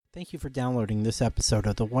Thank you for downloading this episode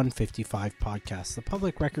of the 155 Podcast, the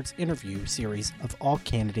public records interview series of all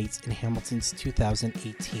candidates in Hamilton's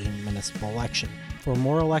 2018 municipal election. For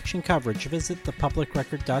more election coverage, visit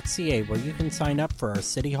thepublicrecord.ca where you can sign up for our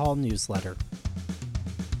City Hall newsletter.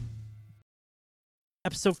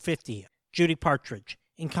 Episode 50, Judi Partridge,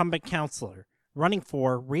 Incumbent Councillor, running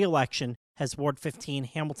for re-election as Ward 15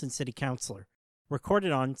 Hamilton City Councillor,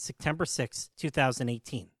 recorded on September 6,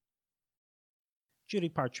 2018.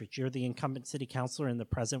 Judi Partridge, you're the incumbent city councillor in the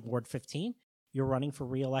present Ward 15. You're running for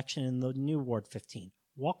re-election in the new Ward 15.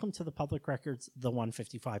 Welcome to the Public Records, the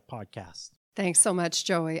 155 Podcast. Thanks so much,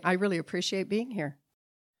 Joey. I really appreciate being here.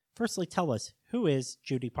 Firstly, tell us, who is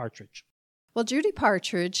Judi Partridge? Well, Judi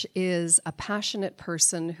Partridge is a passionate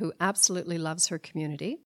person who absolutely loves her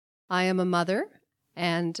community. I am a mother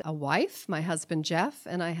and a wife, my husband Jeff,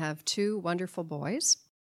 and I have two wonderful boys.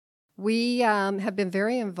 We have been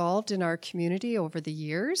very involved in our community over the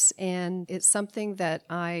years, and it's something that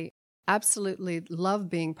I absolutely love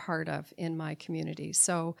being part of in my community.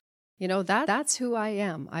 So, that's who I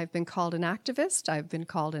am. I've been called an activist. I've been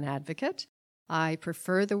called an advocate. I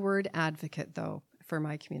prefer the word advocate, though, for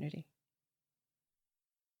my community.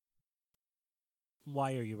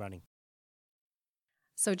 Why are you running?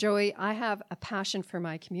 So, Joey, I have a passion for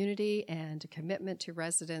my community and a commitment to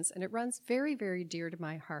residents, and it runs very, very dear to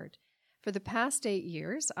my heart. For the past 8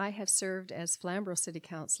 years, I have served as Flamborough City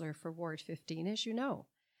Councillor for Ward 15, as you know.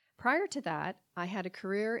 Prior to that, I had a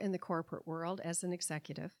career in the corporate world as an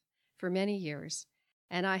executive for many years,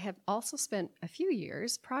 and I have also spent a few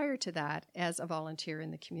years prior to that as a volunteer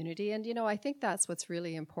in the community. And, I think that's what's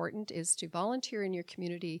really important, is to volunteer in your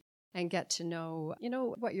community and get to know,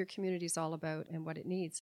 what your community is all about and what it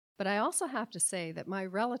needs. But I also have to say that my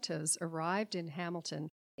relatives arrived in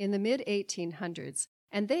Hamilton in the mid-1800s,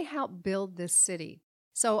 and they helped build this city.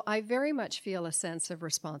 So I very much feel a sense of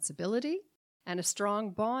responsibility and a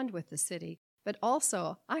strong bond with the city. But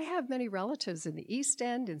also, I have many relatives in the East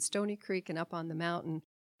End, in Stony Creek, and up on the mountain,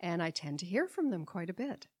 and I tend to hear from them quite a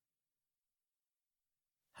bit.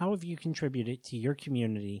 How have you contributed to your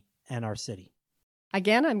community and our city?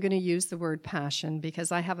 Again, I'm going to use the word passion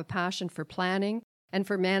because I have a passion for planning and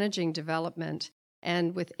for managing development.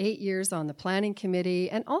 And with 8 years on the planning committee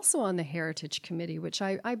and also on the heritage committee, which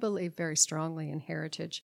I believe very strongly in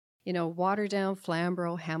heritage. Waterdown,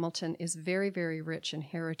 Flamborough, Hamilton is very, very rich in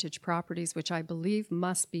heritage properties, which I believe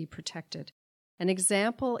must be protected. An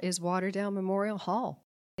example is Waterdown Memorial Hall.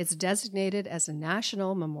 It's designated as a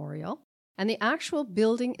national memorial, and the actual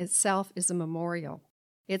building itself is a memorial.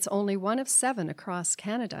 It's only one of 7 across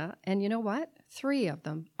Canada, and you know what? 3 of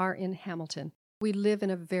them are in Hamilton. We live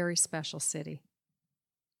in a very special city.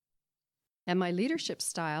 And my leadership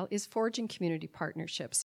style is forging community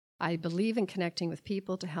partnerships. I believe in connecting with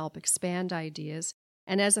people to help expand ideas.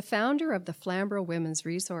 And as a founder of the Flamborough Women's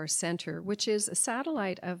Resource Centre, which is a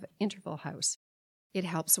satellite of Interval House, it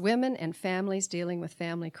helps women and families dealing with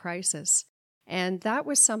family crisis. And that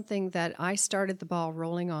was something that I started the ball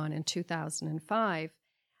rolling on in 2005.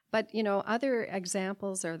 But, other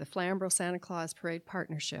examples are the Flamborough Santa Claus Parade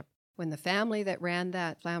Partnership. When the family that ran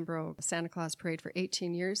that Flamborough Santa Claus Parade for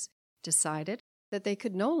 18 years decided that they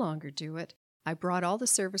could no longer do it, I brought all the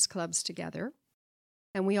service clubs together,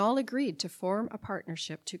 and we all agreed to form a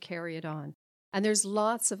partnership to carry it on. And there's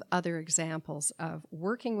lots of other examples of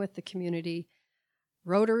working with the community,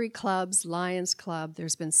 Rotary clubs, Lions Club.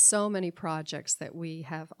 There's been so many projects that we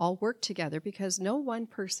have all worked together because no one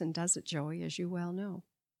person does it, Joey, as you well know.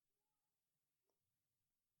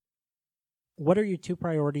 What are your 2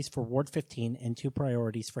 priorities for Ward 15 and 2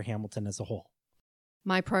 priorities for Hamilton as a whole?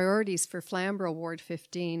 My priorities for Flamborough Ward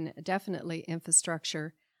 15, definitely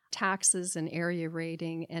infrastructure, taxes and area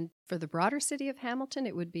rating, and for the broader city of Hamilton,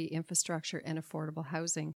 it would be infrastructure and affordable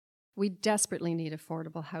housing. We desperately need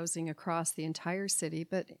affordable housing across the entire city,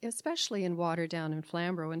 but especially in Waterdown and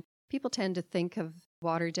Flamborough. And people tend to think of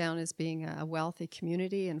Waterdown as being a wealthy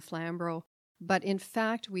community and Flamborough, but in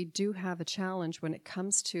fact, we do have a challenge when it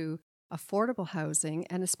comes to affordable housing,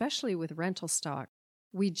 and especially with rental stock.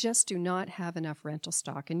 We just do not have enough rental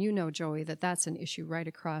stock. And you know, Joey, that's an issue right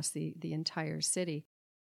across the entire city.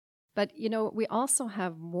 But, we also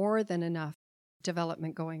have more than enough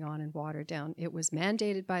development going on in Waterdown. It was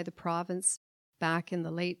mandated by the province back in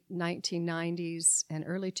the late 1990s and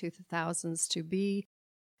early 2000s to be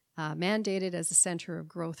mandated as a center of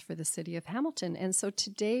growth for the city of Hamilton. And so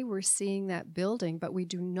today we're seeing that building, but we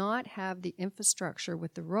do not have the infrastructure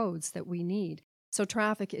with the roads that we need. So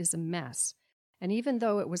traffic is a mess. And even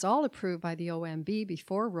though it was all approved by the OMB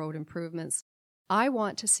before road improvements, I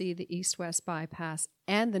want to see the east-west bypass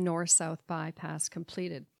and the north-south bypass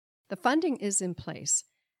completed. The funding is in place,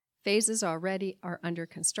 Phases already are under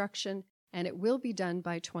construction, and it will be done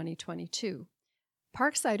by 2022.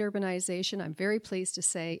 Parkside urbanization, I'm very pleased to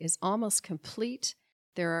say, is almost complete.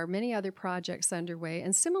 There are many other projects underway,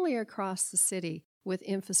 and similarly across the city with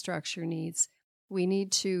infrastructure needs. We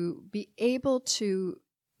need to be able to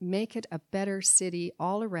make it a better city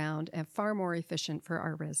all around and far more efficient for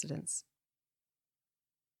our residents.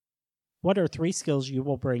 What are 3 skills you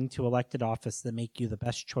will bring to elected office that make you the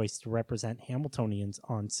best choice to represent Hamiltonians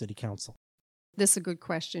on City Council? This is a good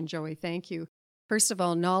question, Joey. Thank you. First of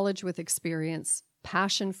all, knowledge with experience,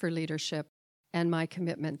 passion for leadership, and my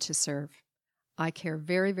commitment to serve. I care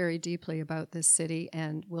very, very deeply about this city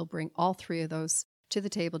and will bring all 3 of those to the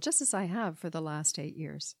table, just as I have for the last 8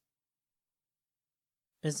 years.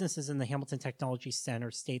 Businesses in the Hamilton Technology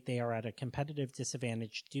Center state they are at a competitive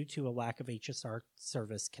disadvantage due to a lack of HSR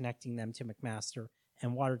service connecting them to McMaster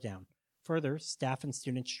and Waterdown. Further, staff and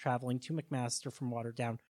students traveling to McMaster from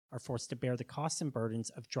Waterdown are forced to bear the costs and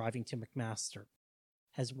burdens of driving to McMaster.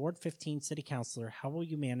 As Ward 15 City Councillor, how will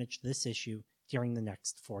you manage this issue during the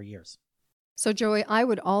next 4 years? So, Joey, I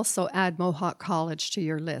would also add Mohawk College to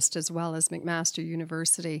your list, as well as McMaster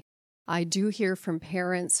University. I do hear from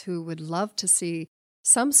parents who would love to see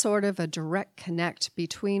some sort of a direct connect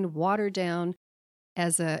between Waterdown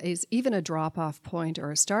as even a drop-off point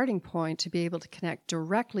or a starting point to be able to connect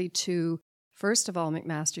directly to, first of all,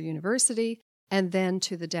 McMaster University, and then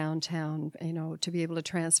to the downtown, to be able to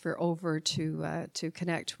transfer over to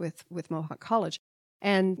connect with Mohawk College.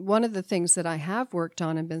 And one of the things that I have worked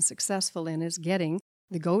on and been successful in is getting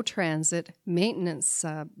the GO Transit maintenance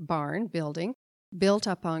barn building built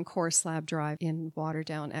up on Core Slab Drive in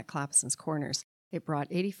Waterdown at Clapson's Corners. It brought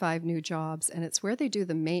 85 new jobs, and it's where they do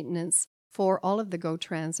the maintenance for all of the GO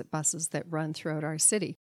Transit buses that run throughout our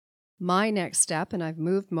city. My next step, and I've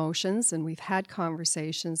moved motions, and we've had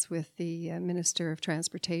conversations with the Minister of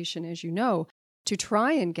Transportation, as you know, to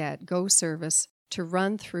try and get GO service to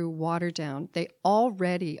run through Waterdown. They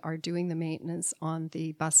already are doing the maintenance on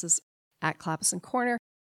the buses at Clapson Corner.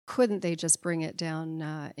 Couldn't they just bring it down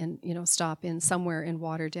and stop in somewhere in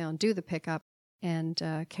Waterdown, do the pickup, and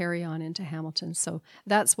carry on into Hamilton? So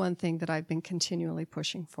that's one thing that I've been continually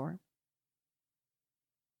pushing for.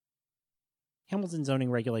 Hamilton zoning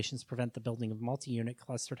regulations prevent the building of multi-unit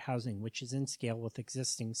clustered housing, which is in scale with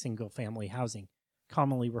existing single-family housing,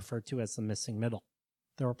 commonly referred to as the missing middle.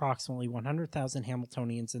 There are approximately 100,000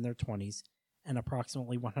 Hamiltonians in their 20s and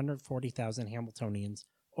approximately 140,000 Hamiltonians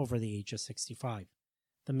over the age of 65.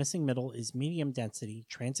 The missing middle is medium-density,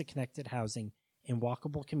 transit-connected housing in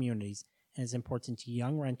walkable communities and is important to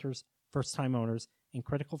young renters, first-time owners, and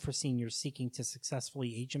critical for seniors seeking to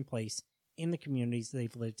successfully age in place in the communities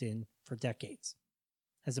they've lived in for decades.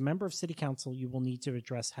 As a member of City Council, you will need to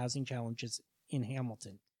address housing challenges in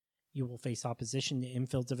Hamilton. You will face opposition to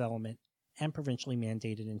infill development and provincially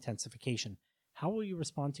mandated intensification. How will you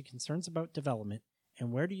respond to concerns about development,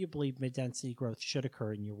 and where do you believe mid-density growth should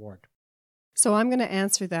occur in your ward? So I'm going to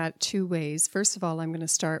answer that 2 ways. First of all, I'm going to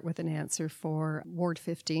start with an answer for Ward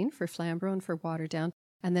 15, for Flamborough and for Waterdown,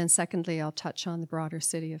 and then secondly, I'll touch on the broader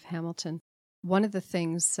city of Hamilton. One of the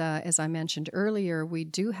things, as I mentioned earlier, we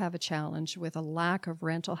do have a challenge with a lack of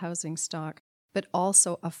rental housing stock, but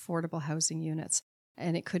also affordable housing units.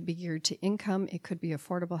 And it could be geared to income, it could be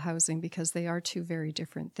affordable housing, because they are 2 very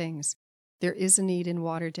different things. There is a need in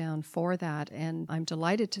Waterdown for that, and I'm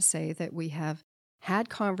delighted to say that we have had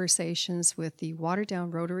conversations with the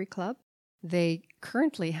Waterdown Rotary Club. They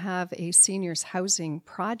currently have a seniors housing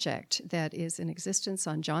project that is in existence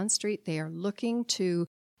on John Street. They are looking to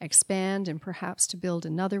expand and perhaps to build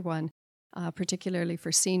another one, particularly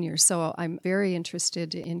for seniors. So I'm very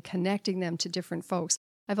interested in connecting them to different folks.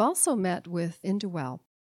 I've also met with Indwell.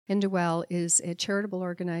 Indwell is a charitable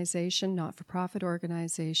organization, not-for-profit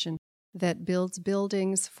organization, that builds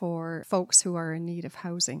buildings for folks who are in need of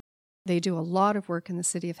housing. They do a lot of work in the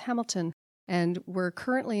city of Hamilton, and we're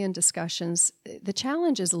currently in discussions. The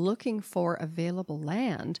challenge is looking for available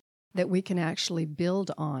land that we can actually build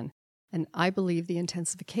on. And I believe the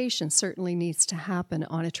intensification certainly needs to happen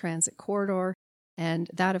on a transit corridor, and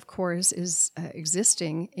that, of course, is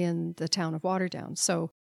existing in the town of Waterdown. So,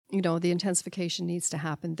 the intensification needs to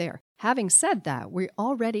happen there. Having said that, we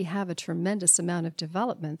already have a tremendous amount of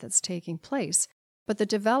development that's taking place, but the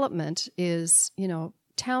development is,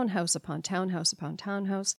 townhouse upon townhouse upon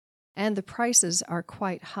townhouse, and the prices are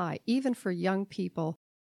quite high, even for young people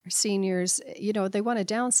or seniors. They want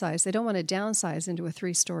to downsize. They don't want to downsize into a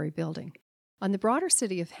 3-story building. On the broader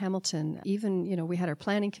city of Hamilton, even, we had our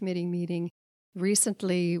planning committee meeting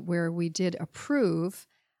recently where we did approve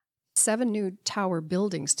 7 new tower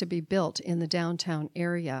buildings to be built in the downtown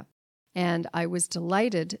area. And I was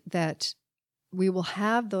delighted that we will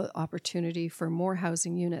have the opportunity for more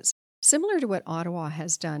housing units, similar to what Ottawa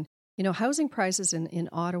has done. You know, housing prices in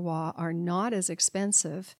Ottawa are not as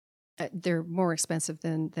expensive. They're more expensive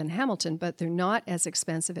than Hamilton, but they're not as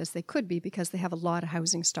expensive as they could be because they have a lot of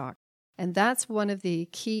housing stock. And that's one of the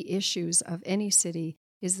key issues of any city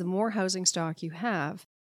is the more housing stock you have,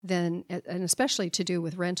 then, and especially to do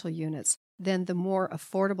with rental units, then the more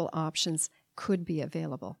affordable options could be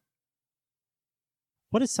available.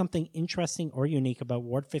 What is something interesting or unique about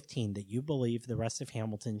Ward 15 that you believe the rest of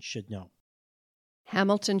Hamilton should know?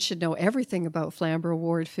 Hamilton should know everything about Flamborough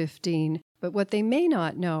Ward 15, but what they may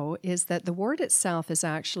not know is that the ward itself is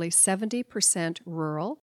actually 70%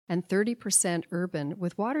 rural and 30% urban,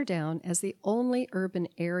 with Waterdown as the only urban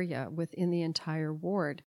area within the entire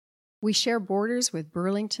ward. We share borders with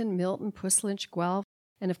Burlington, Milton, Puslinch, Guelph,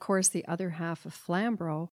 and of course the other half of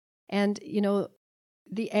Flamborough. And, you know,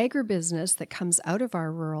 the agribusiness that comes out of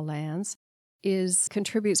our rural lands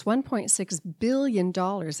contributes $1.6 billion,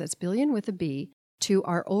 that's billion with a B, to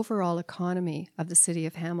our overall economy of the city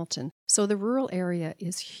of Hamilton. So the rural area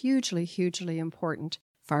is hugely, hugely important.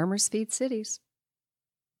 Farmers feed cities.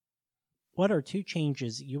 What are 2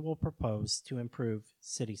 changes you will propose to improve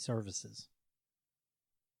city services?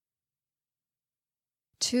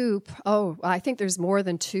 I think there's more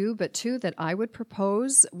than 2, but 2 that I would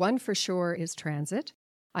propose. One for sure is transit.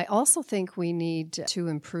 I also think we need to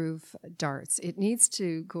improve DARTS. It needs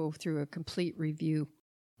to go through a complete review.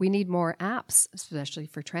 We need more apps, especially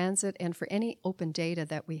for transit and for any open data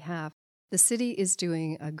that we have. The city is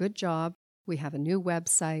doing a good job. We have a new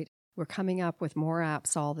website. We're coming up with more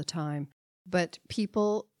apps all the time. But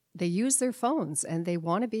people, they use their phones and they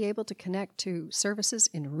want to be able to connect to services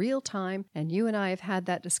in real time. And you and I have had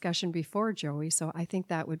that discussion before, Joey, so I think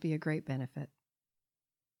that would be a great benefit.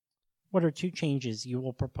 What are 2 changes you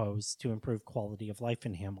will propose to improve quality of life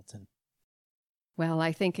in Hamilton? Well,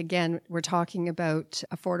 I think, again, we're talking about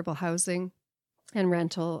affordable housing and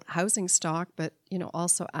rental housing stock, but, you know,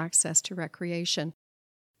 also access to recreation.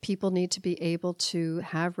 People need to be able to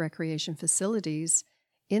have recreation facilities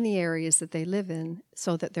in the areas that they live in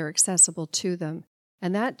so that they're accessible to them.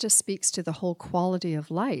 And that just speaks to the whole quality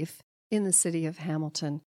of life in the city of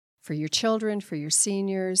Hamilton for your children, for your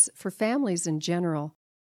seniors, for families in general,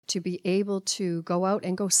 to be able to go out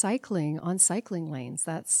and go cycling on cycling lanes.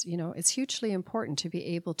 That's, you know, it's hugely important to be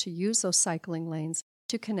able to use those cycling lanes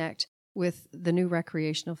to connect with the new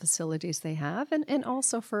recreational facilities they have and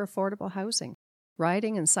also for affordable housing.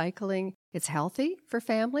 Riding and cycling, it's healthy for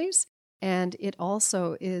families, and it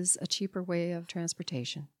also is a cheaper way of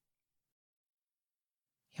transportation.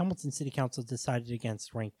 Hamilton City Council decided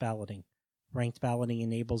against ranked balloting. Ranked balloting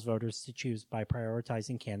enables voters to choose by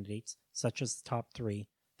prioritizing candidates, such as the top 3,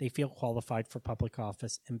 they feel qualified for public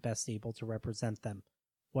office and best able to represent them.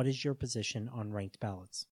 What is your position on ranked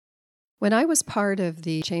ballots? When I was part of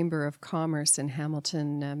the Chamber of Commerce in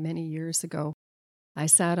Hamilton many years ago, I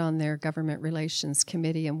sat on their government relations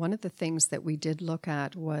committee, and one of the things that we did look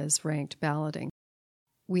at was ranked balloting.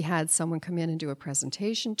 We had someone come in and do a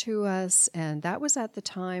presentation to us, and that was at the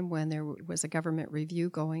time when there was a government review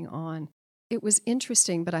going on. It was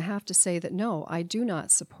interesting, but I have to say that no, I do not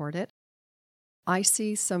support it. I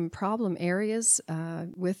see some problem areas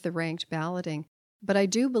with the ranked balloting, but I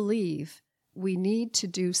do believe we need to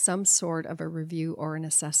do some sort of a review or an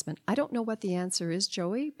assessment. I don't know what the answer is,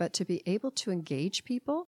 Joey, but to be able to engage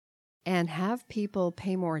people and have people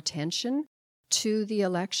pay more attention to the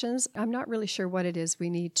elections, I'm not really sure what it is we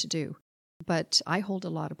need to do. But I hold a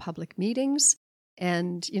lot of public meetings.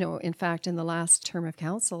 And, you know, in fact, in the last term of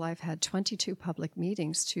council, I've had 22 public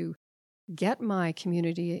meetings to get my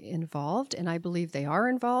community involved, and I believe they are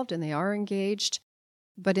involved and they are engaged.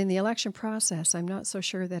 But in the election process, I'm not so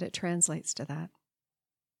sure that it translates to that.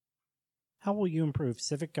 How will you improve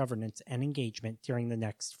civic governance and engagement during the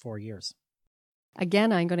next 4 years?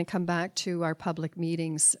 Again, I'm going to come back to our public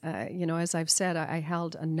meetings. As I've said, I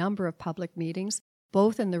held a number of public meetings,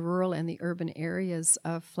 both in the rural and the urban areas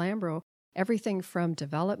of Flamborough, everything from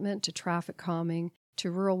development to traffic calming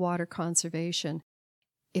to rural water conservation.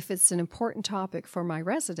 If it's an important topic for my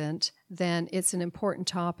resident, then it's an important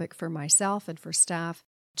topic for myself and for staff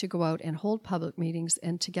to go out and hold public meetings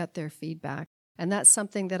and to get their feedback. And that's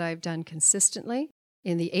something that I've done consistently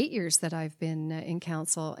in the 8 years that I've been in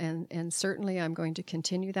council, and certainly I'm going to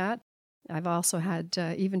continue that. I've also had,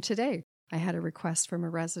 even today, I had a request from a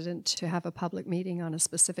resident to have a public meeting on a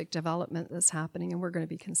specific development that's happening, and we're going to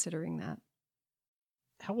be considering that.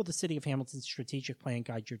 How will the City of Hamilton's strategic plan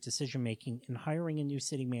guide your decision-making in hiring a new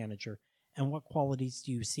city manager, and what qualities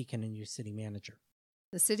do you seek in a new city manager?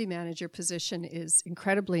 The city manager position is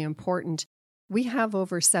incredibly important. We have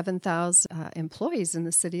over 7,000 employees in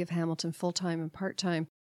the city of Hamilton, full-time and part-time,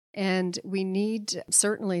 and we need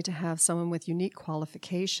certainly to have someone with unique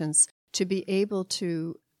qualifications to be able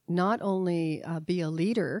to not only be a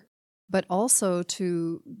leader, but also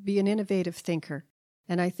to be an innovative thinker.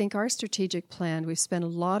 And I think our strategic plan, we've spent a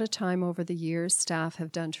lot of time over the years. Staff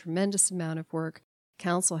have done a tremendous amount of work.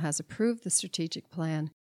 Council has approved the strategic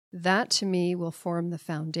plan. That, to me, will form the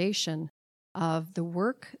foundation of the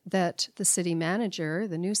work that the city manager,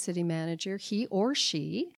 the new city manager, he or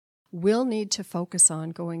she, will need to focus on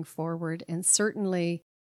going forward. And certainly,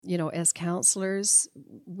 as councillors,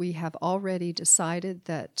 we have already decided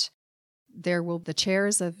that there will be the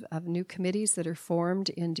chairs of new committees that are formed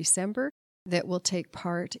in December that will take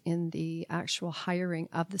part in the actual hiring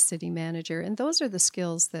of the city manager. And those are the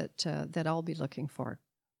skills that I'll be looking for.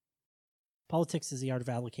 Politics is the art of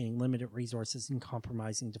allocating limited resources and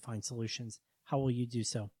compromising to find solutions. How will you do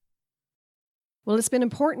so? Well, it's been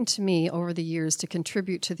important to me over the years to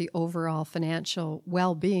contribute to the overall financial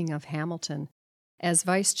well-being of Hamilton. As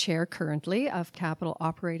Vice Chair currently of Capital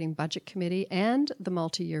Operating Budget Committee and the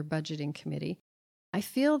Multi-Year Budgeting Committee, I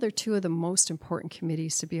feel they're two of the most important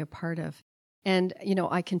committees to be a part of. And,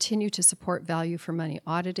 I continue to support value for money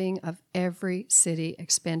auditing of every city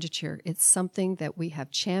expenditure. It's something that we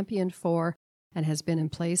have championed for and has been in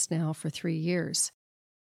place now for 3 years.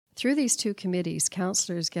 Through these two committees,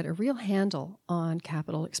 councillors get a real handle on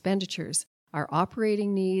capital expenditures, our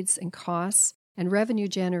operating needs and costs, and revenue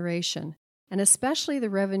generation, and especially the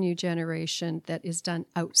revenue generation that is done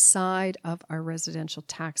outside of our residential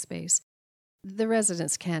tax base. The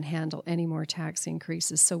residents can't handle any more tax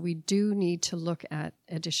increases, so we do need to look at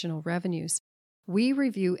additional revenues. We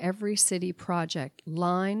review every city project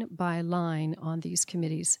line by line on these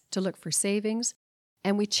committees to look for savings,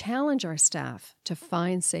 and we challenge our staff to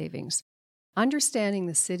find savings. Understanding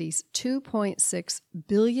the city's $2.6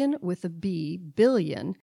 billion with a B,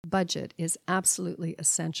 billion budget is absolutely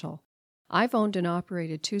essential. I've owned and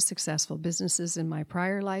operated 2 successful businesses in my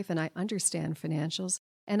prior life, and I understand financials.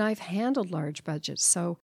 And I've handled large budgets,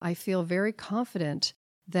 so I feel very confident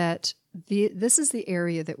that this is the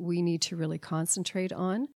area that we need to really concentrate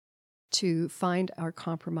on to find our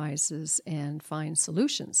compromises and find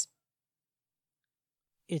solutions.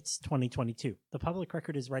 It's 2022. The public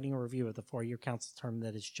record is writing a review of the 4-year council term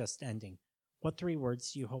that is just ending. What 3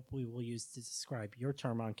 words do you hope we will use to describe your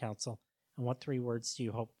term on council, and what 3 words do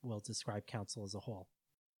you hope will describe council as a whole?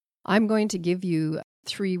 I'm going to give you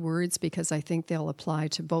 3 words because I think they'll apply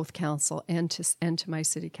to both council and to my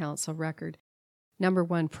city council record. Number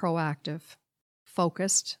 1, proactive,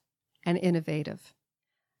 focused, and innovative.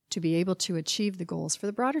 To be able to achieve the goals for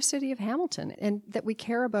the broader city of Hamilton and that we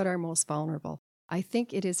care about our most vulnerable. I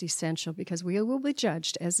think it is essential because we will be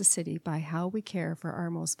judged as a city by how we care for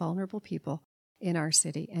our most vulnerable people in our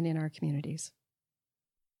city and in our communities.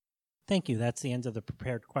 Thank you. That's the end of the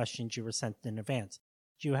prepared questions you were sent in advance.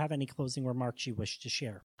 Do you have any closing remarks you wish to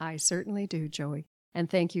share? I certainly do, Joey, and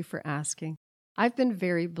thank you for asking. I've been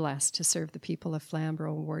very blessed to serve the people of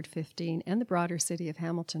Flamborough, Ward 15, and the broader city of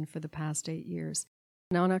Hamilton for the past 8 years.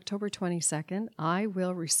 And on October 22nd, I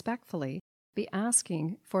will respectfully be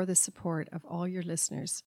asking for the support of all your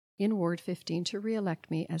listeners in Ward 15 to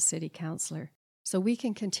re-elect me as City Councillor so we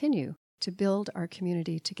can continue to build our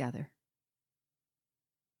community together.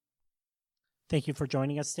 Thank you for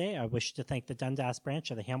joining us today. I wish to thank the Dundas branch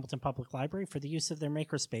of the Hamilton Public Library for the use of their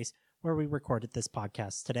makerspace where we recorded this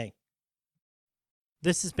podcast today.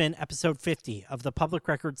 This has been episode 50 of the Public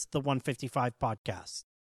Record's The 155 podcast.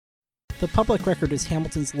 The Public Record is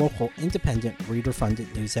Hamilton's local, independent,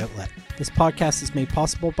 reader-funded news outlet. This podcast is made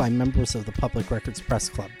possible by members of the Public Records Press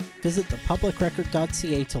Club. Visit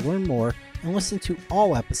thepublicrecord.ca to learn more and listen to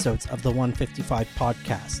all episodes of the 155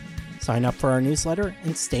 podcast. Sign up for our newsletter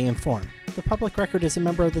and stay informed. The Public Record is a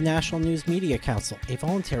member of the National News Media Council, a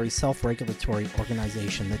voluntary self-regulatory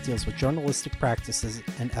organization that deals with journalistic practices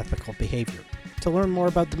and ethical behavior. To learn more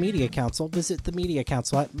about the Media Council, visit the Media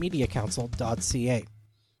Council at mediacouncil.ca.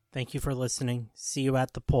 Thank you for listening. See you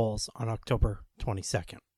at the polls on October 22nd.